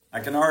I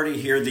can already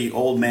hear the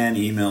old man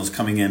emails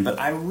coming in, but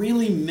I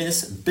really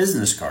miss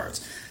business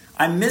cards.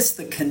 I miss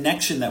the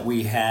connection that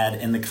we had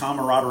and the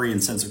camaraderie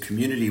and sense of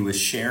community with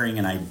sharing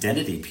an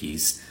identity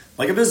piece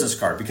like a business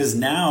card, because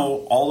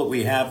now all that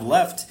we have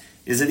left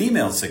is an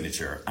email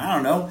signature. I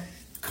don't know,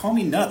 call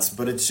me nuts,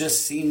 but it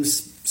just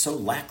seems so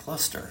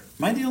lackluster.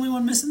 Am I the only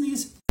one missing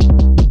these?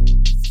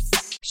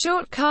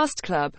 Shortcast Club.